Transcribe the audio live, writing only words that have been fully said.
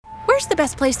Where's the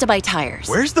best place to buy tires?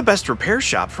 Where's the best repair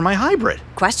shop for my hybrid?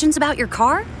 Questions about your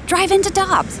car? Drive into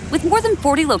Dobbs. With more than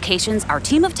 40 locations, our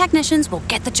team of technicians will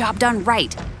get the job done right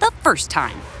the first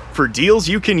time. For deals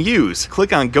you can use,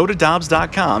 click on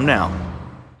gotodobbs.com now.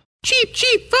 Cheap,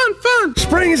 cheap, fun, fun.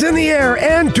 Spring is in the air,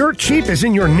 and Dirt Cheap is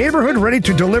in your neighborhood ready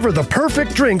to deliver the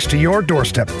perfect drinks to your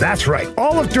doorstep. That's right.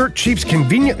 All of Dirt Cheap's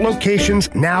convenient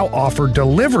locations now offer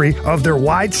delivery of their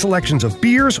wide selections of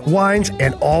beers, wines,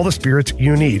 and all the spirits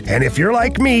you need. And if you're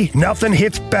like me, nothing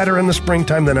hits better in the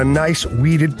springtime than a nice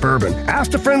weeded bourbon.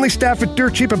 Ask the friendly staff at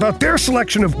Dirt Cheap about their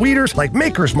selection of weeders like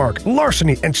Maker's Mark,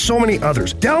 Larceny, and so many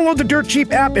others. Download the Dirt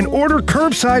Cheap app and order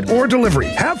curbside or delivery.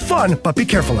 Have fun, but be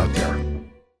careful out there.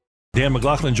 Dan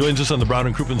McLaughlin joins us on the Brown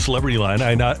and Crouppen Celebrity Line.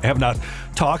 I have not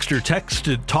talked or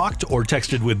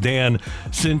texted with Dan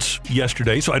since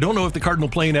yesterday, so I don't know if the Cardinal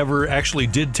plane ever actually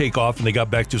did take off and they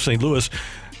got back to St. Louis.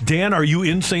 Dan, are you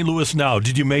in St. Louis now?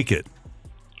 Did you make it?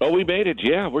 Oh, we made it.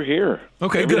 Yeah, we're here.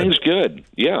 Okay, everything's good.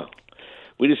 Yeah,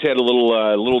 we just had a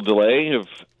little delay of.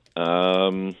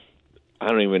 I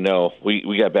don't even know.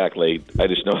 We got back late. I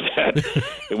just know that.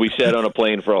 And we sat on a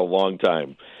plane for a long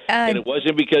time. And it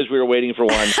wasn't because we were waiting for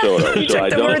Juan Soto. You took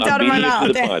the words out of my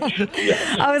mouth.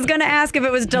 Yes. I was going to ask if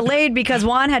it was delayed because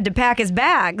Juan had to pack his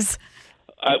bags.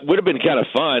 It would have been kind of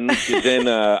fun because then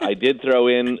I did throw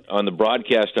in on the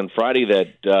broadcast on Friday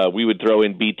that we would throw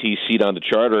in BT's seat on the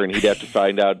charter and he'd have to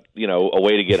find out, a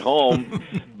way to get home.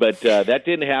 But that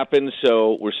didn't happen,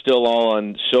 so we're still all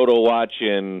on Soto watch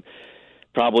and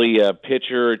probably a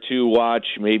pitcher or two watch,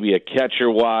 maybe a catcher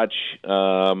watch.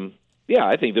 Yeah,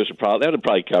 I think that would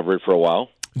probably cover it for a while.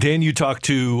 Dan, you talk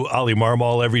to Ollie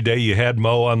Marmol every day. You had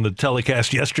Mo on the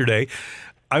telecast yesterday.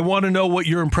 I want to know what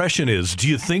your impression is. Do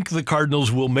you think the Cardinals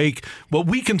will make what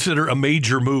we consider a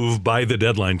major move by the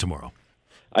deadline tomorrow?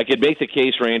 I could make the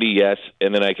case, Randy, yes,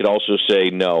 and then I could also say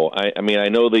no. I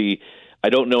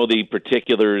don't know the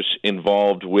particulars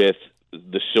involved with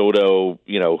the Soto,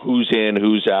 who's in,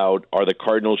 who's out. Are the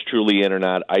Cardinals truly in or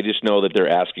not? I just know that they're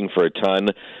asking for a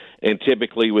ton. And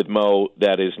typically with Mo,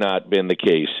 that has not been the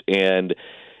case. And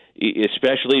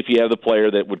especially if you have the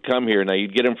player that would come here. Now,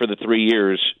 you'd get him for the 3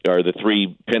 years, or the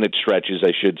 3 pennant stretches,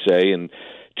 I should say, and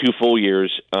 2 full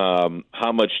years. How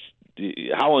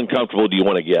uncomfortable do you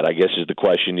want to get, I guess, is the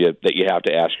question that you have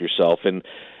to ask yourself. And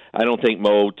I don't think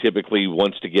Mo typically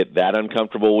wants to get that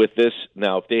uncomfortable with this.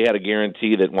 Now, if they had a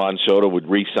guarantee that Juan Soto would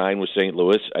re-sign with St.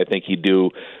 Louis, I think he'd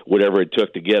do whatever it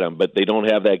took to get him. But they don't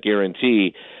have that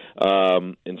guarantee.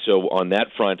 And so on that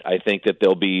front, I think that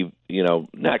they'll be,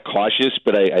 not cautious,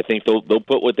 but I think they'll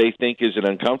put what they think is an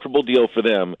uncomfortable deal for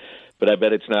them. But I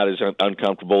bet it's not as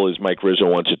uncomfortable as Mike Rizzo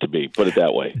wants it to be. Put it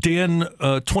that way. Dan,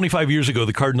 25 years ago,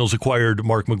 the Cardinals acquired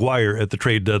Mark McGwire at the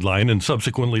trade deadline and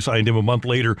subsequently signed him a month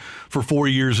later for 4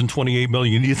 years and $28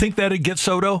 million. Do you think that'd get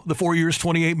Soto, the 4 years,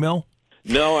 $28 million?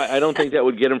 No, I don't think that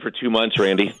would get him for 2 months,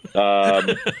 Randy. But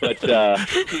that's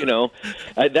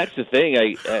the thing.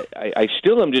 I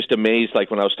still am just amazed. Like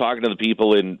when I was talking to the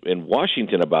people in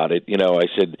Washington about it, I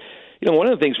said, one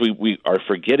of the things we are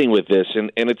forgetting with this,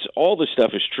 and it's all this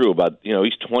stuff is true about,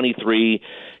 he's 23,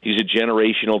 he's a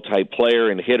generational type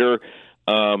player and hitter.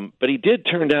 But he did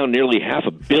turn down nearly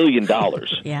 $500 million.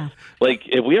 Yeah. Like,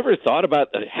 have we ever thought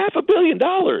about $500 million?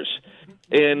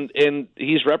 And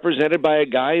he's represented by a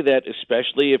guy that,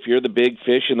 especially if you're the big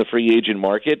fish in the free agent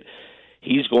market,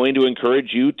 he's going to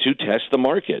encourage you to test the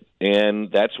market. And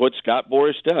that's what Scott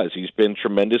Boras does. He's been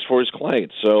tremendous for his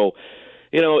clients. So,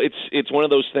 it's one of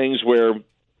those things where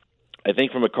I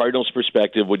think from a Cardinals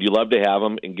perspective, would you love to have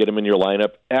him and get him in your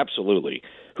lineup? Absolutely.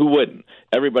 Who wouldn't?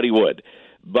 Everybody would.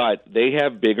 But they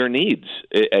have bigger needs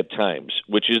at times,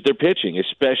 which is their pitching,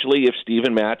 especially if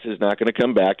Steven Matz is not going to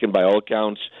come back. And by all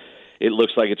accounts, it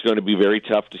looks like it's going to be very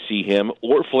tough to see him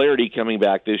or Flaherty coming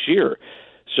back this year.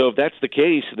 So if that's the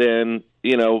case, then,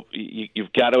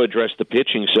 you've got to address the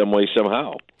pitching some way,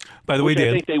 somehow. By the way, Dan,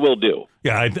 I think they will do.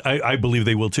 Yeah, I believe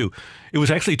they will, too. It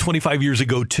was actually 25 years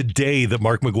ago today that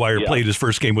Mark McGwire played his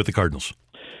first game with the Cardinals.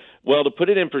 Well, to put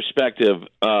it in perspective,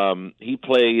 he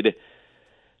played,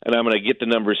 and I'm going to get the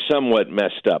numbers somewhat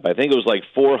messed up. I think it was like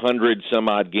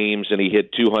 400-some-odd games, and he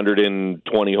hit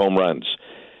 220 home runs.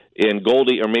 And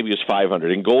Goldie, or maybe it was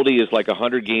 500. And Goldie is like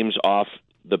 100 games off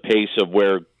the pace of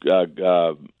where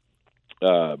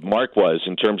Mark was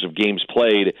in terms of games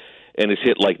played, and has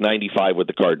hit like 95 with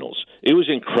the Cardinals. It was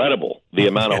incredible, the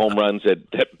amount of home runs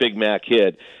that Big Mac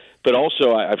hit. But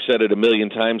also, I've said it a million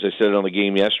times, I said it on the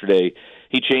game yesterday,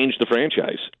 he changed the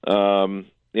franchise.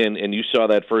 And you saw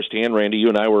that firsthand, Randy. You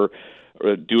and I were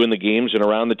doing the games and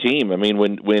around the team. I mean,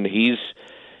 when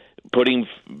putting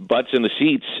butts in the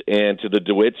seats, and to the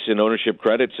DeWitts and ownership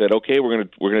credit said, okay, we're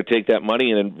gonna take that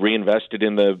money and then reinvest it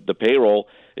in the payroll.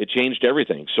 It changed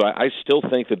everything. So I still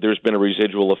think that there's been a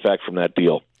residual effect from that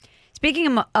deal.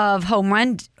 Speaking of home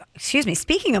runs,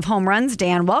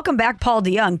 Dan, welcome back, Paul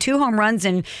DeJong. 2 home runs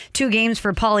in 2 games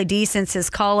for Paulie D since his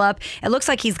call-up. It looks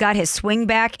like he's got his swing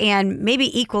back and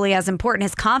maybe equally as important,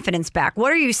 his confidence back.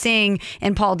 What are you seeing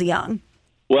in Paul DeJong?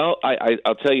 Well,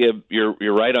 I'll tell you,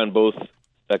 you're right on both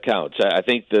accounts. I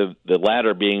think the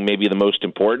latter being maybe the most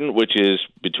important, which is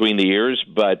between the ears,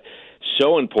 but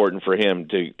so important for him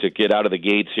to get out of the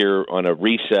gates here on a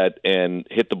reset and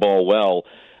hit the ball well,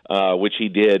 which he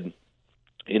did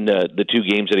in the 2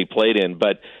 games that he played in.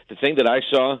 But the thing that I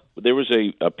saw, there was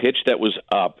a pitch that was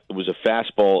up. It was a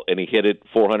fastball, and he hit it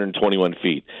 421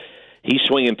 feet. He's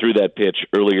swinging through that pitch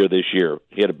earlier this year.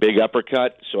 He had a big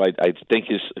uppercut, so I think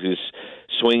his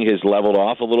swing has leveled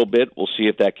off a little bit. We'll see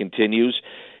if that continues.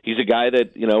 He's a guy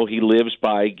that, he lives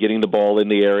by getting the ball in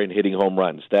the air and hitting home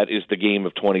runs. That is the game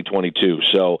of 2022.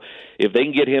 So if they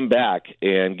can get him back,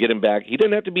 he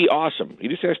doesn't have to be awesome. He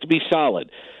just has to be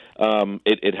solid.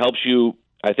 It helps you,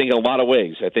 I think, in a lot of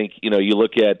ways. I think, you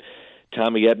look at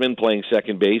Tommy Edman playing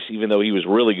second base, even though he was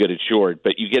really good at short,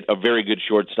 but you get a very good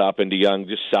shortstop in DeJong,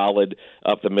 just solid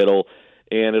up the middle,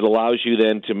 and it allows you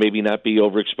then to maybe not be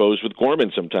overexposed with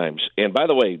Gorman sometimes. And by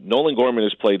the way, Nolan Gorman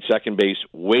has played second base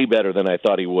way better than I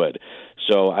thought he would,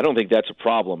 so I don't think that's a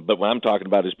problem. But what I'm talking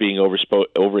about is being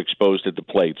overexposed at the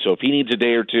plate. So if he needs a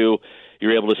day or two,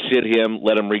 you're able to sit him,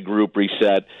 let him regroup,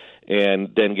 reset,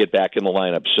 and then get back in the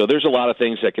lineup. So there's a lot of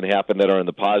things that can happen that are in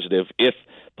the positive if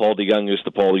Paul DeJong is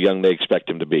the Paul DeJong they expect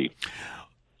him to be.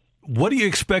 What do you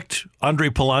expect Andre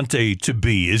Pallante to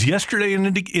be? Is yesterday an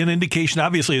indication?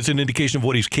 Obviously, it's an indication of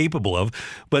what he's capable of,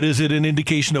 but is it an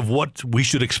indication of what we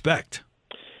should expect?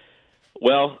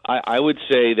 Well, I would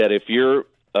say that if you're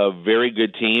a very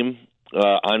good team,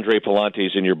 Andre Pallante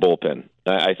is in your bullpen.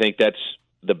 I think that's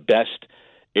the best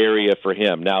area for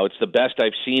him. Now, it's the best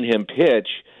I've seen him pitch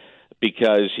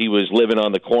because he was living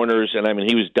on the corners, and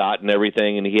he was dotting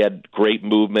everything, and he had great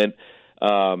movement.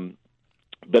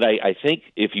 But I think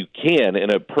if you can,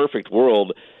 in a perfect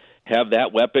world, have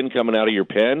that weapon coming out of your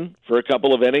pen for a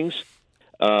couple of innings,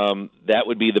 that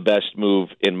would be the best move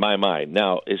in my mind.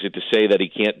 Now, is it to say that he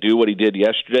can't do what he did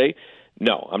yesterday?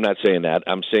 No, I'm not saying that.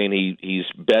 I'm saying he's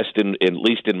best, at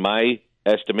least in my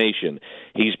estimation,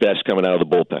 he's best coming out of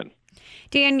the bullpen.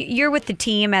 Dan, you're with the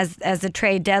team as the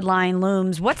trade deadline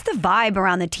looms. What's the vibe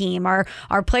around the team? Are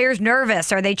players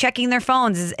nervous? Are they checking their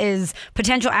phones? Is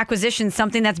potential acquisition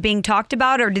something that's being talked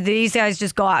about, or do these guys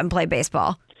just go out and play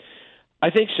baseball? I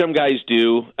think some guys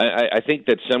do. I think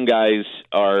that some guys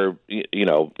are,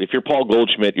 if you're Paul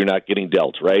Goldschmidt, you're not getting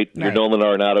dealt, right? You're Nolan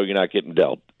Arenado, you're not getting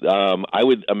dealt. I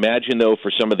would imagine, though,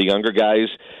 for some of the younger guys,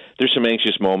 there's some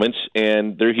anxious moments,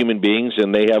 and they're human beings,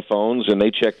 and they have phones, and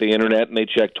they check the internet, and they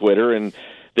check Twitter, and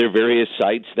there are various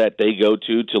sites that they go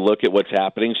to look at what's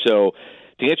happening. So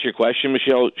to answer your question,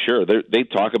 Michelle, sure, they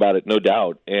talk about it, no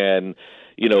doubt. And,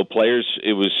 players,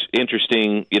 it was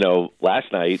interesting,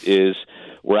 last night is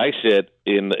where I sit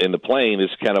in the plane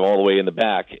is kind of all the way in the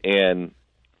back, and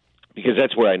because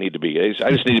that's where I need to be.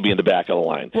 I just need to be in the back of the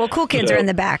line. Well, cool kids are in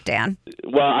the back, Dan.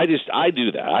 Well, I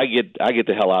do that. I get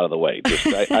the hell out of the way.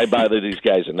 I bother these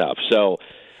guys enough. So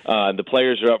the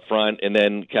players are up front, and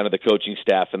then kind of the coaching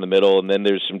staff in the middle, and then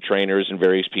there's some trainers and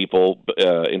various people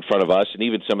in front of us, and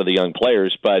even some of the young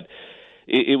players. But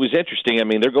it was interesting.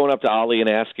 They're going up to Ollie and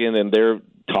asking, and they're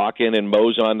talking, and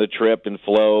Mo's on the trip, and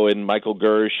Flo, and Michael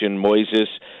Gersh, and Moises.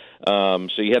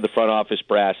 So you had the front office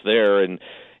brass there, and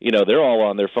they're all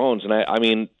on their phones. And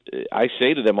I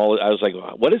say to them all, I was like,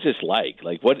 what is this like?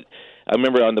 Like, what? I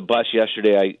remember on the bus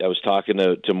yesterday, I was talking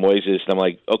to Moises, and I'm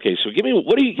like, okay, so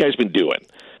what have you guys been doing?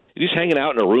 You just hanging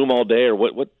out in a room all day, or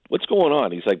what's going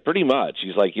on? He's like, pretty much.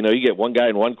 He's like, you get one guy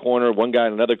in one corner, one guy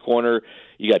in another corner.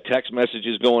 You got text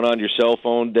messages going on your cell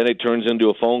phone, then it turns into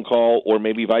a phone call, or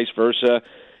maybe vice versa,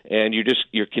 and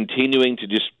you're continuing to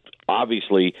just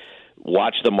obviously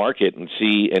watch the market and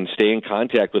see and stay in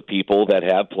contact with people that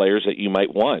have players that you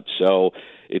might want. So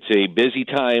it's a busy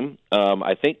time.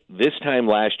 I think this time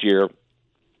last year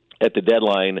at the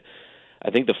deadline,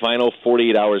 I think the final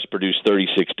 48 hours produced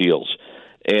 36 deals.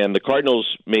 And the Cardinals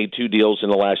made 2 deals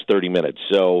in the last 30 minutes.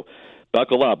 So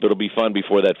buckle up. It'll be fun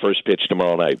before that first pitch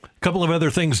tomorrow night. A couple of other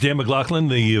things. Dan McLaughlin,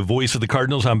 the voice of the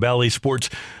Cardinals on Bally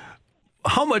Sports.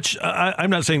 How much,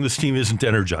 I'm not saying this team isn't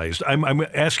energized. I'm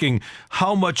asking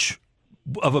how much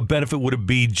of a benefit would it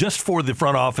be just for the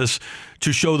front office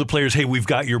to show the players, hey, we've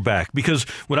got your back? Because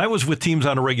when I was with teams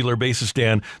on a regular basis,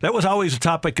 Dan, that was always a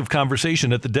topic of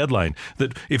conversation at the deadline,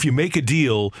 that if you make a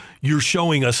deal, you're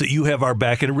showing us that you have our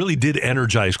back, and it really did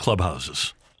energize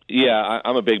clubhouses. Yeah,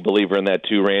 I'm a big believer in that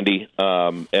too, Randy,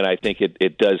 and I think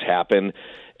it does happen.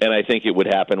 And I think it would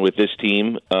happen with this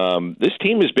team. This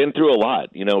team has been through a lot.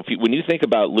 When you think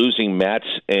about losing Matz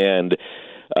and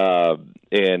thank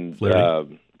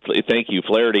you,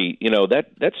 Flaherty.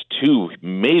 That's two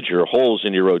major holes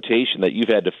in your rotation that you've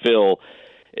had to fill.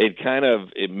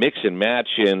 It mix and match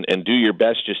and do your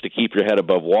best just to keep your head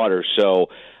above water. So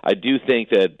I do think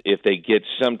that if they get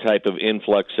some type of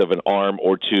influx of an arm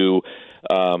or two,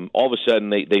 all of a sudden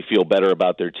they feel better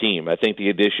about their team. I think the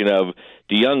addition of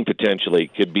DeYoung potentially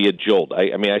could be a jolt.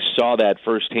 I saw that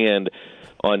firsthand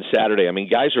on Saturday.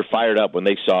 Guys are fired up when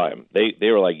they saw him. They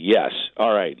were like, yes,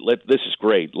 all right, this is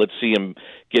great. Let's see him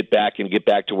get back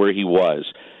to where he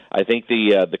was. I think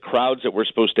the crowds that we're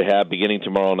supposed to have beginning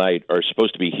tomorrow night are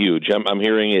supposed to be huge. I'm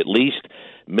hearing at least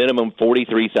minimum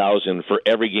 43,000 for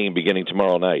every game beginning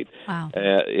tomorrow night. Wow.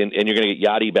 And you're going to get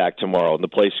Yachty back tomorrow, and the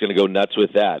place is going to go nuts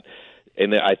with that.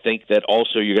 And I think that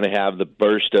also you're going to have the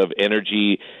burst of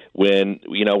energy when,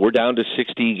 we're down to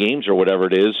 60 games or whatever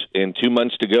it is, and 2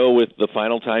 months to go with the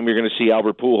final time you're going to see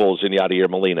Albert Pujols and Yadier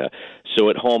Molina. So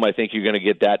at home, I think you're going to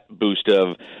get that boost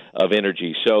of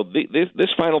energy. So this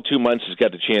final 2 months has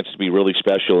got the chance to be really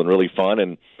special and really fun,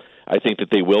 and I think that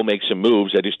they will make some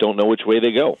moves. I just don't know which way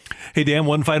they go. Hey, Dan,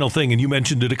 one final thing, and you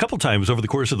mentioned it a couple times over the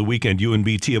course of the weekend, you and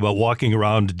BT, about walking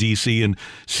around D.C. and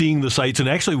seeing the sights. And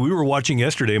actually, we were watching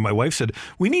yesterday, and my wife said,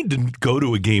 we need to go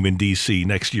to a game in D.C.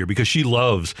 next year because she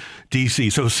loves D.C.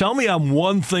 So sell me on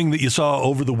one thing that you saw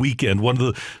over the weekend, one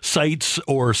of the sights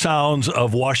or sounds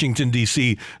of Washington,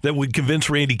 D.C. that would convince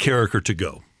Randy Carricker to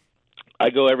go. I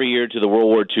go every year to the World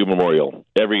War II Memorial,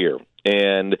 every year.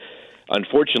 And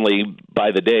unfortunately,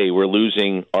 by the day, we're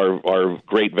losing our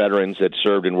great veterans that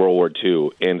served in World War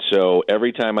II. And so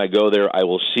every time I go there, I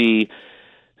will see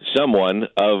someone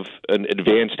of an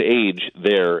advanced age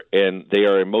there, and they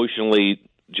are emotionally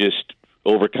just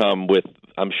overcome with,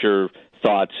 I'm sure,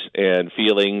 thoughts and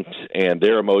feelings and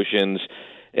their emotions.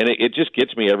 And it just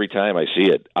gets me every time I see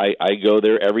it. I go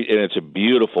there and it's a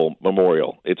beautiful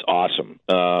memorial. It's awesome.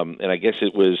 And I guess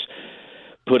it was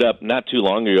put up not too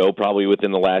long ago, probably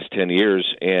within the last 10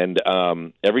 years. And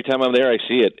every time I'm there, I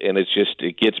see it, and it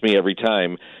gets me every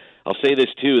time. I'll say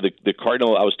this, too. The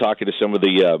Cardinal, I was talking to some of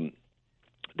the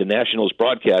Nationals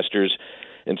broadcasters,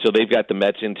 and so they've got the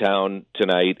Mets in town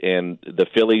tonight, and the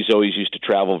Phillies always used to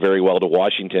travel very well to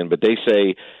Washington, but they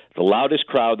say the loudest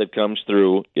crowd that comes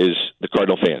through is the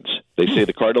Cardinal fans. They say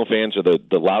the Cardinal fans are the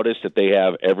loudest that they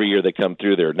have every year they come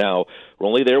through there. Now, we're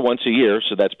only there once a year,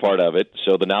 so that's part of it.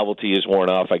 So the novelty is worn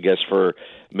off, I guess, for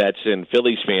Mets and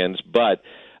Phillies fans. But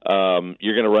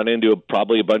you're going to run into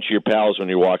probably a bunch of your pals when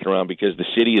you're walking around because the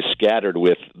city is scattered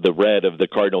with the red of the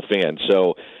Cardinal fans.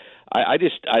 So I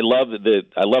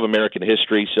love American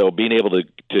history. So being able to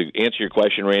answer your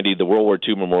question, Randy, the World War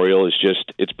II Memorial is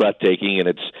it's breathtaking, and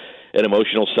it's an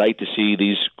emotional sight to see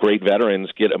these great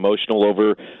veterans get emotional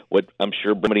over what I'm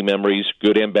sure many memories,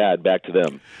 good and bad, back to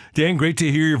them. Dan, great to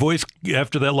hear your voice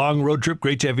after that long road trip.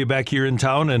 Great to have you back here in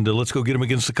town, and let's go get them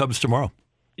against the Cubs tomorrow.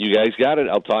 You guys got it.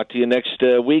 I'll talk to you next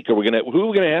week. Who are we going to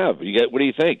have? What do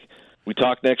you think? We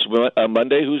talk next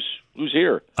Monday. Who's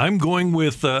here? I'm going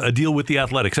with a deal with the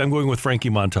Athletics. I'm going with Frankie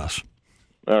Montas.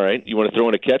 All right. You want to throw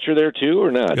in a catcher there too,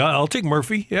 or not? Yeah, I'll take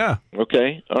Murphy. Yeah.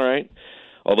 Okay. All right.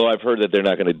 Although I've heard that they're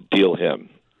not going to deal him.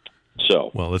 So.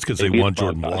 Well, that's because they want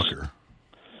Jordan Walker.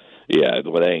 Yeah,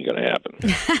 well, that ain't going to happen.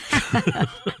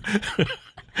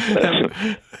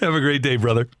 Have a great day,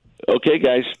 brother. Okay,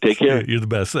 guys. Take care. You're the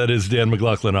best. That is Dan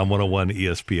McLaughlin on 101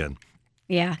 ESPN.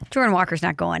 Yeah, Jordan Walker's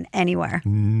not going anywhere.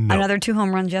 No. Another 2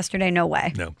 home runs yesterday? No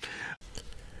way. No.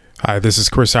 Hi, this is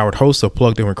Chris Howard, host of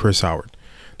Plugged In with Chris Howard.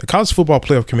 The College Football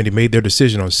Playoff Committee made their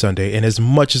decision on Sunday, and as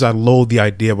much as I loathe the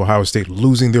idea of Ohio State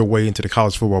losing their way into the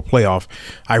College Football Playoff,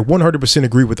 I 100%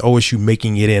 agree with OSU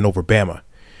making it in over Bama.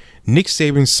 Nick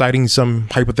Saban citing some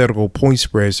hypothetical point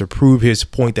spreads to prove his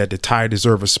point that the Tide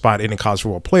deserve a spot in the College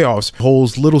Football Playoffs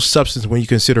holds little substance when you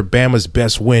consider Bama's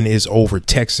best win is over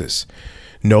Texas.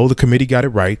 No, the committee got it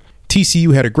right.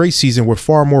 TCU had a great season with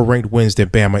far more ranked wins than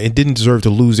Bama and didn't deserve to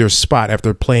lose their spot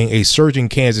after playing a surging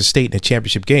Kansas State in a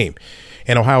championship game.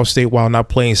 And Ohio State, while not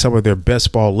playing some of their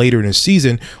best ball later in the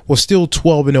season, was still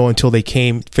 12-0 until they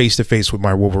came face-to-face with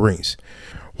my Wolverines.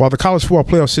 While the college football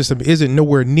playoff system isn't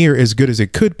nowhere near as good as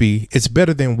it could be, it's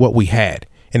better than what we had.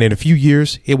 And in a few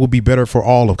years, it will be better for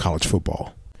all of college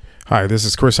football. Hi, this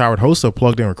is Chris Howard, host of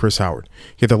Plugged In with Chris Howard.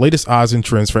 Get the latest odds and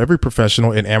trends for every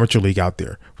professional and amateur league out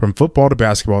there. From football to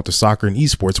basketball to soccer and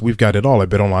esports, we've got it all at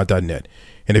BetOnline.net.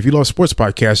 And if you love sports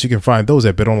podcasts, you can find those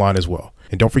at BetOnline as well.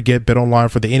 And don't forget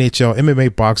BetOnline for the NHL,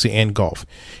 MMA, boxing, and golf.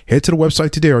 Head to the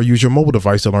website today or use your mobile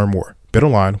device to learn more.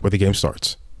 BetOnline, where the game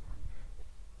starts.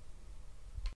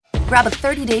 Grab a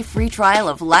 30-day free trial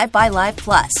of Live by Live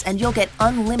Plus, and you'll get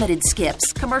unlimited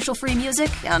skips, commercial-free music,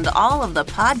 and all of the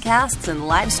podcasts and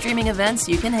live streaming events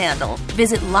you can handle.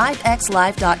 Visit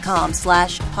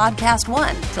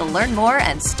livexlive.com/podcast1 to learn more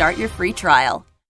and start your free trial.